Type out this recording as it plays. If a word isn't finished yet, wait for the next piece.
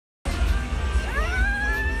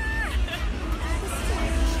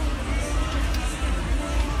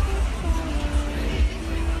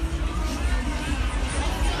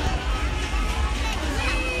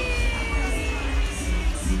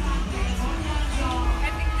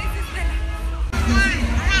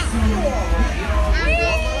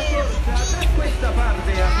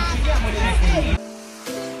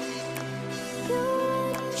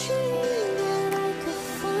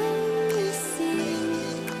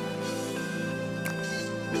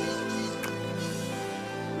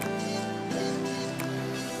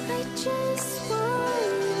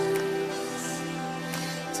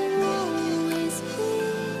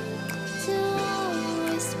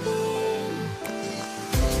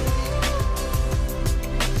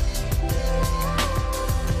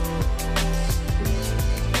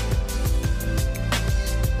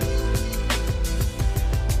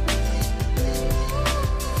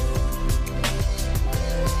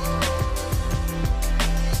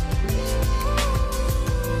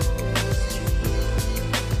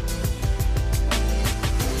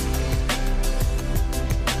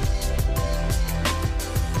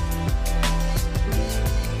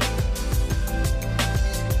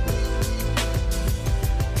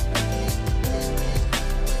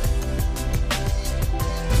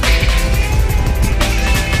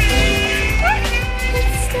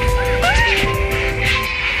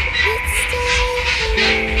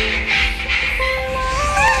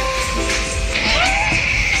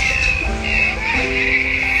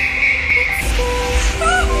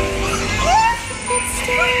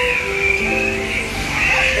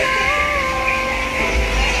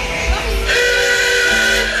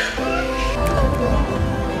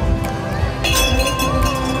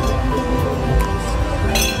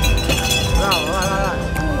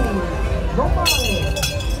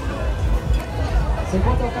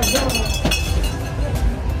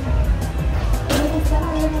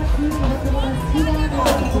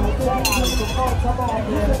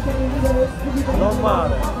Non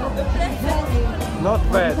male. Not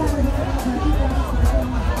bad.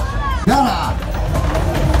 Gara!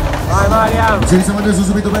 Vai Mariam! Ci siamo adesso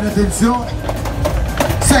subito bene, attenzione!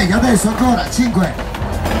 6, adesso ancora, 5!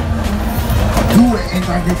 2,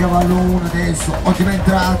 entra anche il cavallo 1 adesso, ottima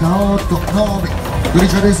entrata, 8, 9,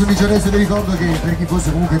 12 adesso, vi ricordo che per chi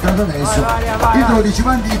fosse comunque entrato adesso, il 12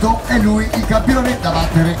 bandito è lui il campione da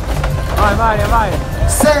battere. Vai Maria, vai!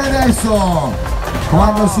 6 adesso!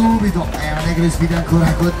 Comando subito, non è che le sfide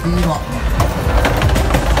ancora continuano.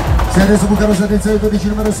 Se adesso bucano attenzione il 12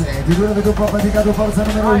 numero 6, di due avete un po' faticato, forza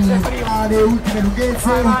numero 1, le ultime lunghezze,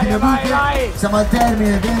 ultime buche, siamo al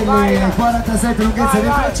termine delle 47 lunghezze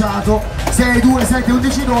del tracciato, 6, 2, 7,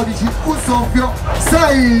 11, 12, un soffio,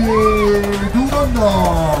 6, 2,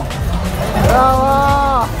 no!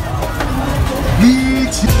 Bravo!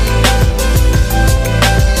 10.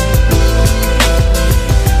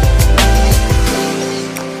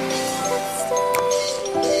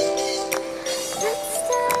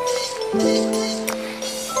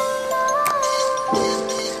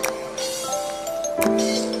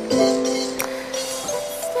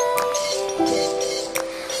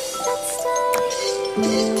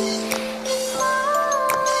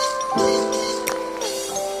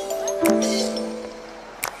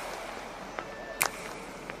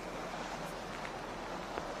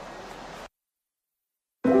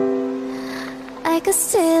 I could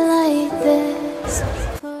stay like this,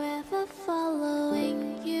 forever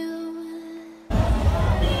following you.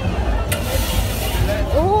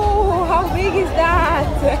 Oh, how big is that?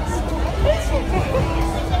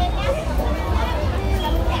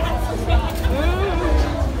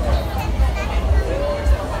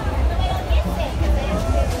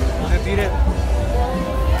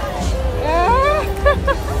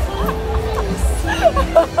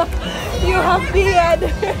 You have beard.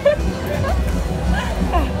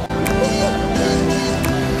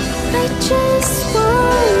 I just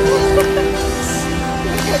want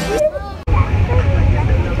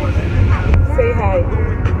Say hi.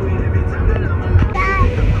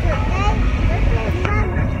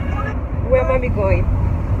 Where mommy going?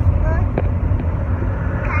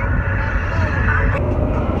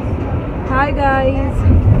 Hi guys.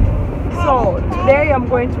 So today I'm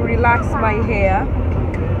going to relax my hair.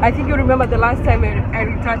 I think you remember the last time I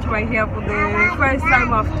retouched my hair for the first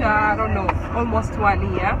time after, I don't know, almost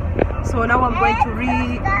 1 year. So now I'm going to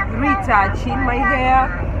retouch in my hair.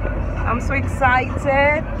 I'm so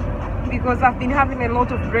excited because I've been having a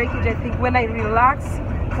lot of breakage. I think when I relax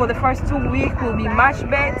for the first 2 weeks will be much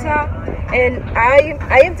better. And I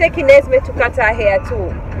am taking Esme to cut her hair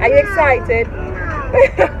too. Are you excited?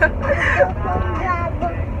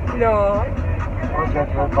 No.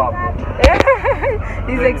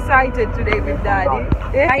 He's excited today with daddy.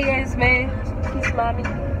 Hi Esme. Kiss mommy.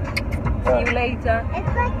 See you later.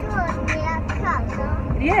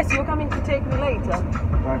 Yes, you're coming to take me later.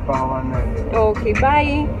 Okay,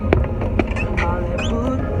 bye.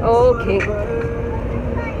 Okay.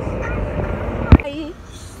 Bye.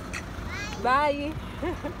 Bye.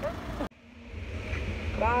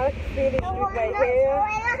 Back, finished with my hair.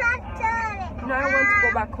 Now I want to go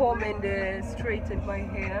back home and straighten my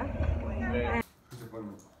hair.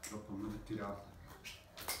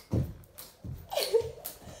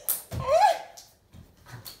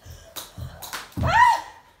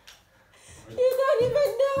 You don't even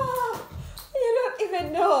know. You don't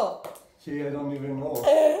even know. See, I don't even know.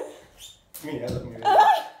 Me, I don't even know.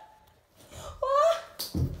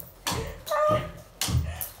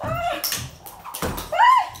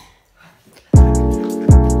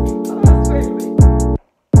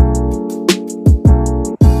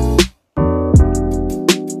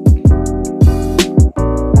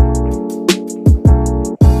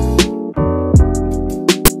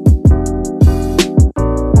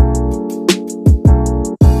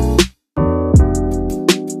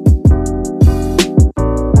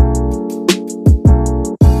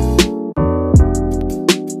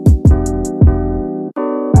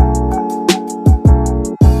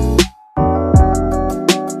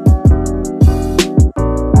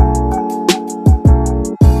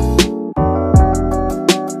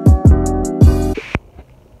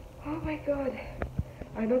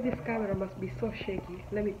 I know this camera must be so shaky.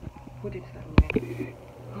 Let me put it somewhere.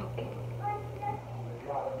 Okay.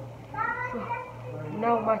 So,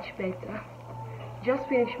 now much better. Just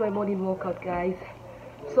finished my morning workout, guys.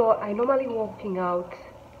 So I normally working out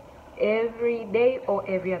every day or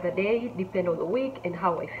every other day, depend on the week and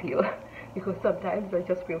how I feel. Because sometimes I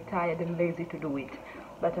just feel tired and lazy to do it.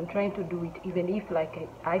 But I'm trying to do it, even if like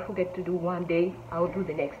I forget to do one day, I'll do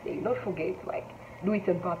the next day. Not forget, like do it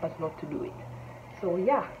on purpose not to do it. So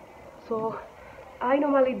yeah, so I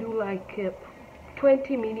normally do like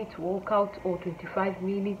 20 minutes workout or 25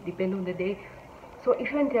 minutes, depending on the day. So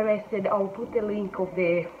if you're interested, I'll put the link of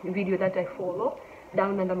the video that I follow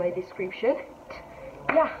down under my description.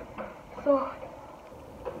 Yeah, so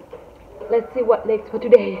let's see what next for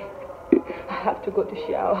today. I have to go to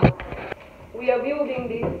shower. We are building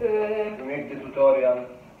this To make the tutorial.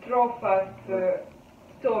 Tropaz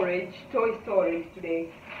storage, toy storage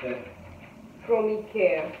today from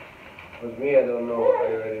IKEA. Because me, I don't know,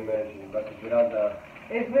 I already imagine, but Esmeralda...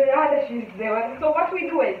 Esmeralda, she's there. So what we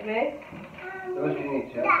do, Esme? Dove si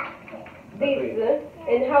inizia? This,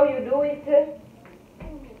 and how you do it?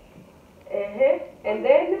 And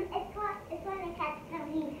then?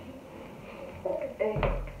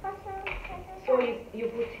 So you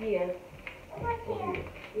put here.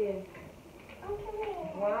 Here.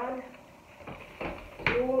 1,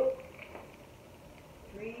 2,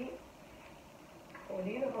 3. Oh, do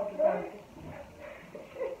you know how to count it?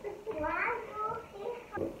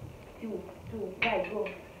 2. Right, go.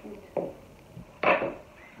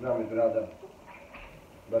 No, Esmeralda.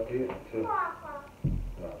 Batti, sì.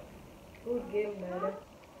 No. Good game, Nana.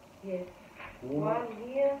 Yes. 1. 1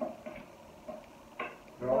 here.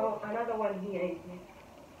 No. No, another one here, Esme.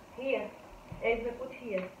 Here. Esme, put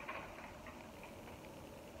here.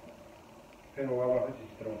 Fermo, guarda, questi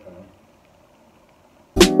si tronfano.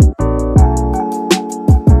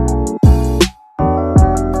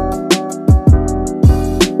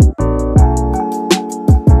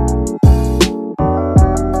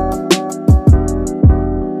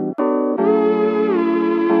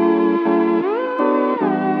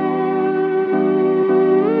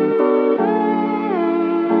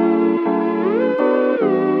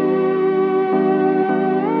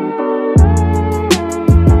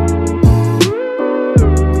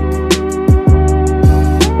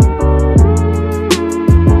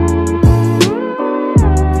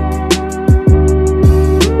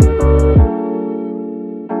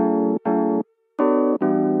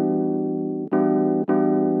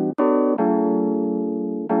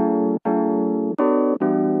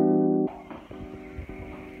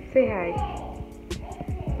 Say hi.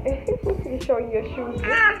 You're showing your shoes.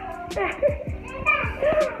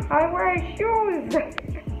 I wear shoes.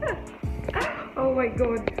 Oh my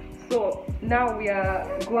god. So now we are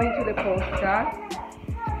going to the poster.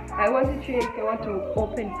 I want to check, I want to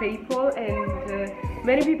open PayPal, and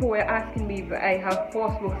many people were asking me if I have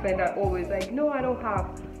postbooks, and I always like, no, I don't have.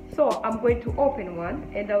 So I'm going to open one,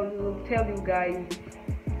 and I will tell you guys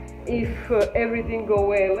if everything go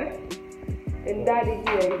well. And Daddy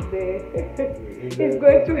here is there. He's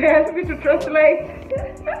going to help me to translate.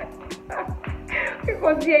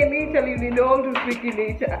 Because here in Italy, we know to speak in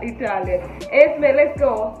Italian. Esme, let's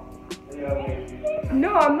go.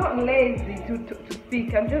 No, I'm not lazy to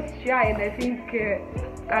speak. I'm just shy, and I think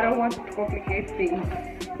I don't want to complicate things.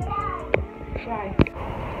 Shy.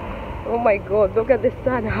 Oh my God, look at the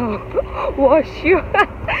sun, how wash you.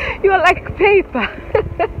 You are like paper.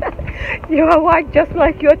 You are white just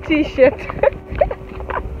like your t-shirt.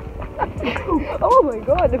 Oh my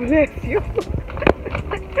God, bless you.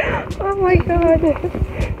 Oh my God.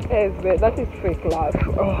 Esme, that is fake love.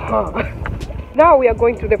 Now we are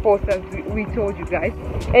going to the post as we told you guys.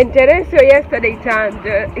 And Terencio yesterday turned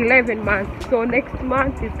 11 months. So next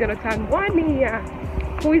month he's gonna turn 1 year.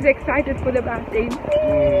 Who is excited for the birthday? Me!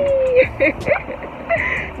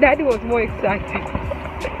 Daddy was more excited.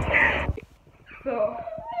 So,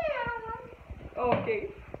 okay.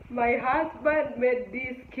 My husband made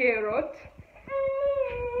this carrot.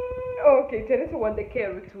 Okay, Teresa want the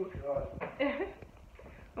carrot too.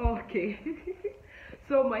 Okay.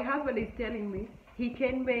 So my husband is telling me he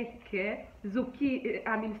can make zucchini,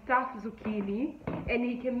 stuffed zucchini, and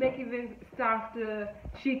he can make even stuffed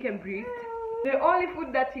chicken breast. The only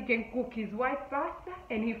food that he can cook is white pasta,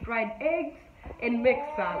 and he fried eggs and make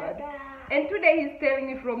salad. And today he's telling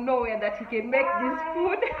me from nowhere that he can make this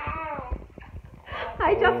food.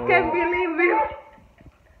 I just can't believe it.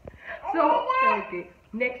 So, okay,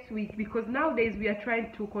 next week, because nowadays we are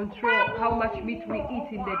trying to control how much meat we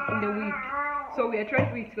eat in the week. So we are trying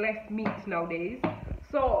to eat less meat nowadays.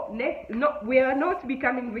 So we are not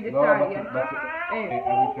becoming vegetarian. No, but I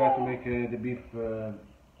will try to make the beef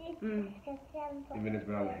in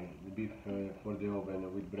Venezuela, the beef for the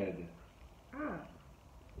oven with bread. Ah,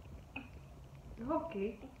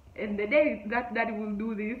 okay. And the day that Daddy will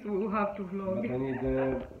do this, we will have to vlog. But I need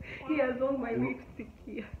he has all my lipstick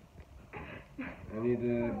here. I need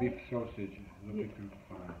beef sausage. Looking to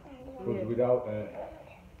find. Because Yes. without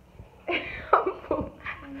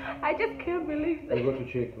I just can't believe that. I go to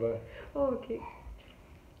check, right? Okay.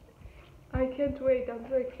 I can't wait. I'm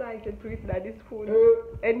so excited to eat Daddy's food.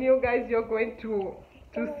 And you guys, you're going to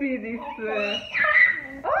see this.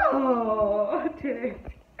 Oh, Terry.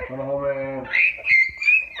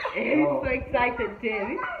 He's so excited,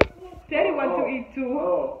 Terry. Terry wants to eat too.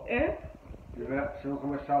 Eh? Zullen we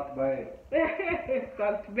komen Salt Bay?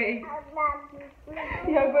 Salt Bay.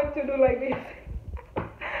 You're going to do like this.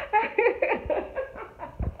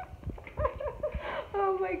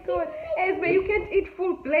 Oh my God. Esme, you can't eat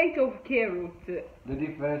full plate of carrots. The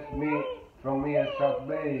difference from me and Salt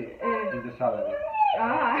Bay is the salad.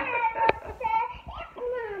 Ah.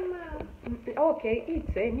 Okay,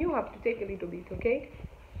 eat, and you have to take a little bit, okay?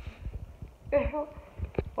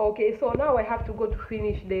 Okay, so now I have to go to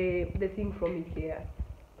finish the thing from Ikea.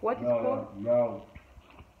 What is called?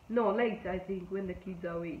 No, later I think, when the kids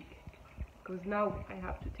are awake. Because now I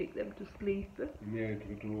have to take them to sleep. Yeah,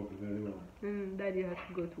 to go to work. Daddy has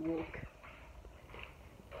to go to work.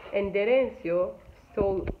 And Terencio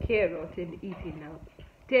stole carrot and eating now.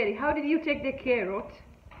 Terry, how did you take the carrot?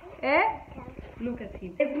 Eh? Look at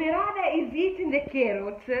him. Esmeralda is eating the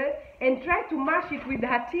carrots and try to mash it with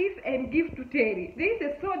her teeth and give to Terry. This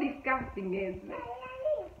is so disgusting, Esme.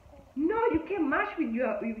 No, you can mash with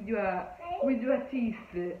your teeth.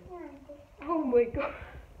 Oh my God.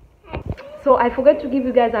 So I forgot to give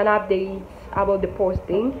you guys an update about the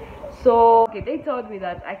posting. So okay, they told me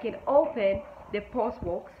that I can open the post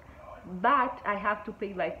box, but I have to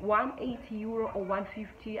pay like €180 or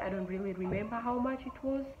 150. I don't really remember how much it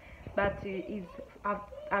was, but is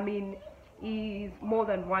more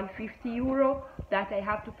than €150 that I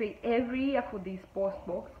have to pay every year for this post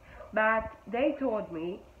box. But they told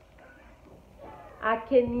me I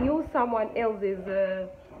can use someone else's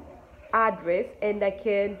address and I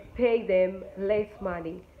can pay them less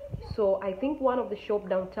money. So I think one of the shop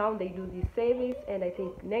downtown, they do this service, and I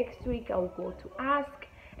think next week I'll go to ask,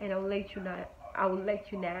 and I'll let you guys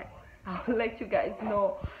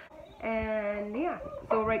know. And yeah,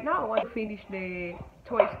 so right now I want to finish the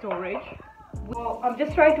toy storage. Well, I'm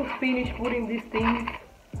just trying to finish putting these things,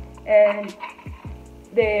 and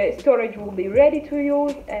the storage will be ready to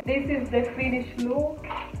use. And this is the finished look.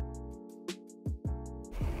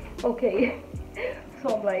 Okay,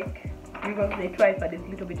 so I'm like, because the tripod is a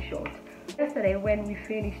little bit short. Yesterday when we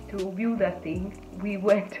finished to build that thing, we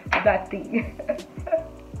went to that thing.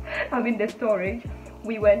 I mean the storage.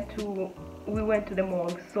 We went to the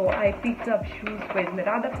mall. So I picked up shoes for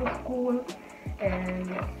Esmeralda for school, and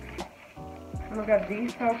look at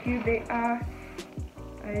these, how cute they are.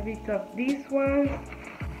 I picked up these ones.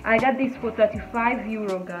 I got these for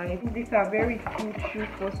 €35, guys. These are very good shoes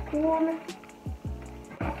for school.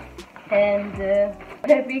 And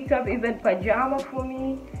I picked up even pajama for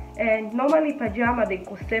me, and normally pajama they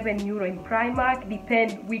cost €7 in Primark,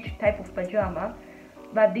 depend which type of pajama,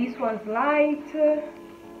 but this one's light,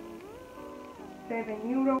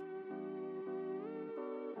 €7.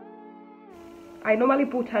 I normally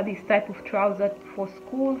put her this type of trouser for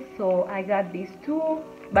school, so I got these two,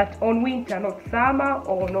 but on winter, not summer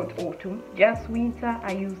or not autumn, just winter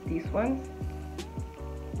I use these ones.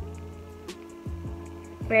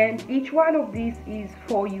 And each one of these is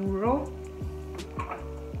 €4.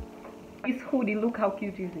 This hoodie, look how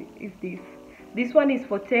cute is this. This one is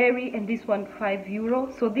for Terry, and this one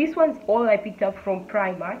 €5. So this one's all I picked up from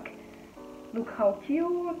Primark. Look how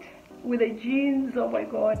cute with the jeans. Oh my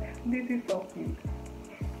God, this is so cute.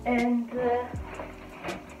 And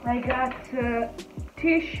I got a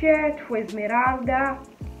t-shirt for Esmeralda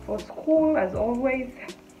for school, as always.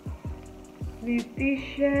 This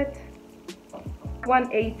t-shirt,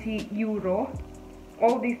 €180.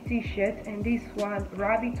 All these t-shirts, and this one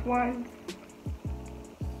rabbit one.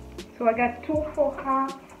 So I got 2 for her,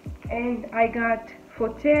 and I got for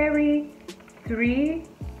Terry 3.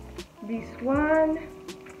 This one,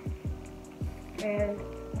 and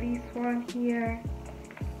this one here,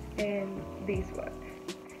 and this one.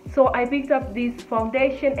 So I picked up this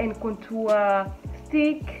foundation and contour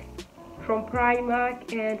stick from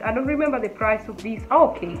Primark, and I don't remember the price of this. Oh,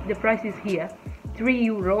 okay, the price is here,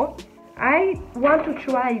 €3. I want to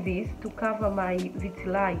try this to cover my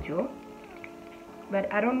vitiligo,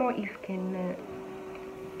 but I don't know if can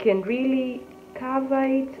really cover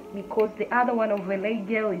it, because the other one of LA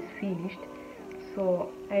Gel is finished.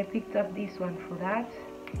 So I picked up this one for that,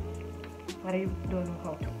 but I don't know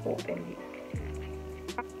how to open this.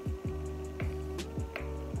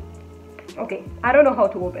 Okay, I don't know how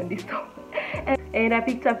to open this though. And I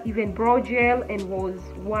picked up even brow gel, and was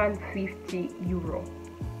 €150.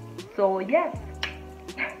 So yes,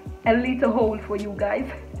 a little haul for you guys.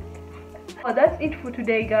 So that's it for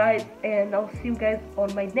today, guys, and I'll see you guys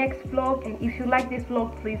on my next vlog. And if you like this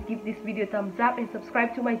vlog, please give this video a thumbs up and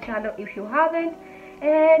subscribe to my channel if you haven't.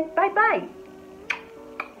 And bye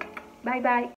bye.